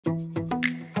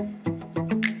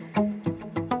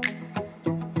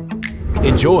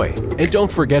Enjoy, and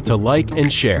don't forget to like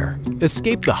and share.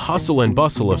 Escape the hustle and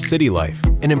bustle of city life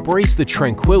and embrace the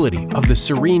tranquility of the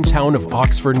serene town of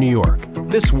Oxford, New York.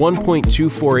 This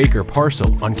 1.24-acre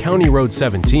parcel on County Road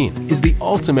 17 is the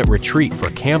ultimate retreat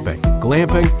for camping,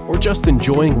 glamping, or just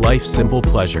enjoying life's simple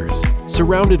pleasures.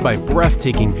 Surrounded by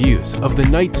breathtaking views of the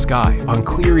night sky on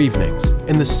clear evenings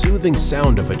and the soothing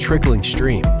sound of a trickling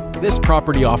stream, this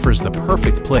property offers the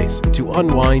perfect place to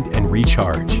unwind and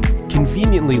recharge.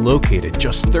 Conveniently located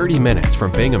just 30 minutes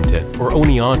from Binghamton or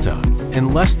Oneonta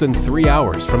and less than 3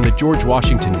 hours from the George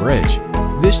Washington Bridge,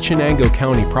 this Chenango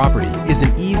County property is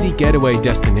an easy getaway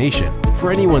destination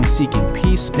for anyone seeking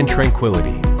peace and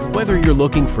tranquility. Whether you're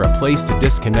looking for a place to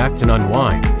disconnect and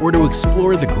unwind or to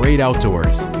explore the great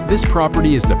outdoors, this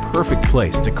property is the perfect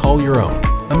place to call your own.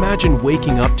 Imagine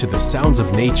waking up to the sounds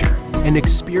of nature and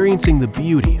experiencing the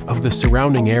beauty of the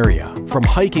surrounding area. From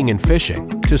hiking and fishing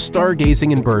to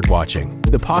stargazing and birdwatching,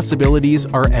 the possibilities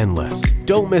are endless.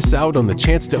 Don't miss out on the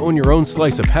chance to own your own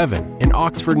slice of heaven in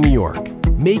Oxford, New York.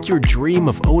 Make your dream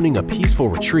of owning a peaceful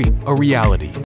retreat a reality.